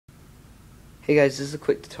Hey guys, this is a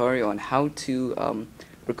quick tutorial on how to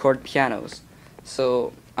record pianos.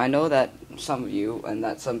 So I know that some of you, and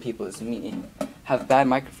that some people is me, have bad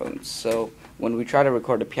microphones. So when we try to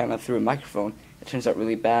record a piano through a microphone, it turns out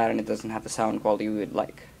really bad and it doesn't have the sound quality we would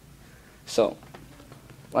like. So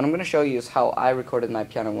what I'm going to show you is how I recorded my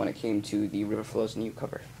piano when it came to the River Flows New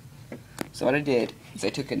cover. So what I did is I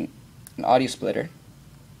took an audio splitter,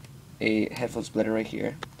 a headphone splitter right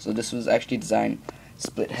here. So this was actually designed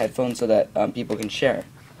split headphones so that people can share.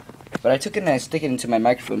 But I took it and I stick it into my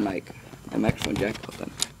microphone jack. Hold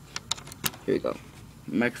on. Here we go.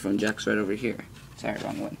 Microphone jack's right over here. Sorry,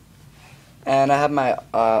 wrong one. And I have my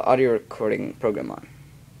audio recording program on.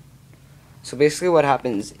 So basically what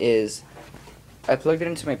happens is I plugged it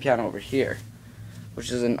into my piano over here, which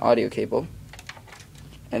is an audio cable.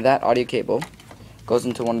 And that audio cable goes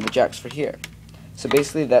into one of the jacks for here. So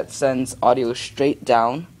basically that sends audio straight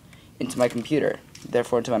down into my computer,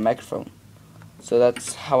 therefore into my microphone. So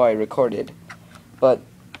that's how I recorded. But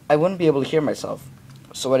I wouldn't be able to hear myself.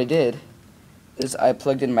 So what I did is I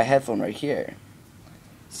plugged in my headphone right here.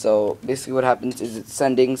 So basically what happens is it's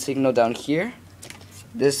sending signal down here.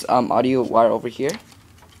 This audio wire over here.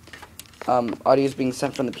 Audio is being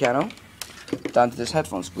sent from the piano down to this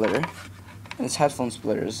headphone splitter. And this headphone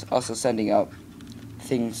splitter is also sending out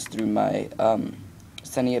things through my,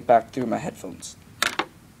 sending it back through my headphones.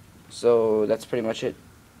 So that's pretty much it.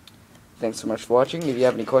 Thanks so much for watching. If you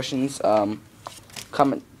have any questions,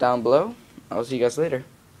 comment down below. I'll see you guys later.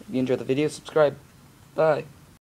 If you enjoyed the video, subscribe. Bye.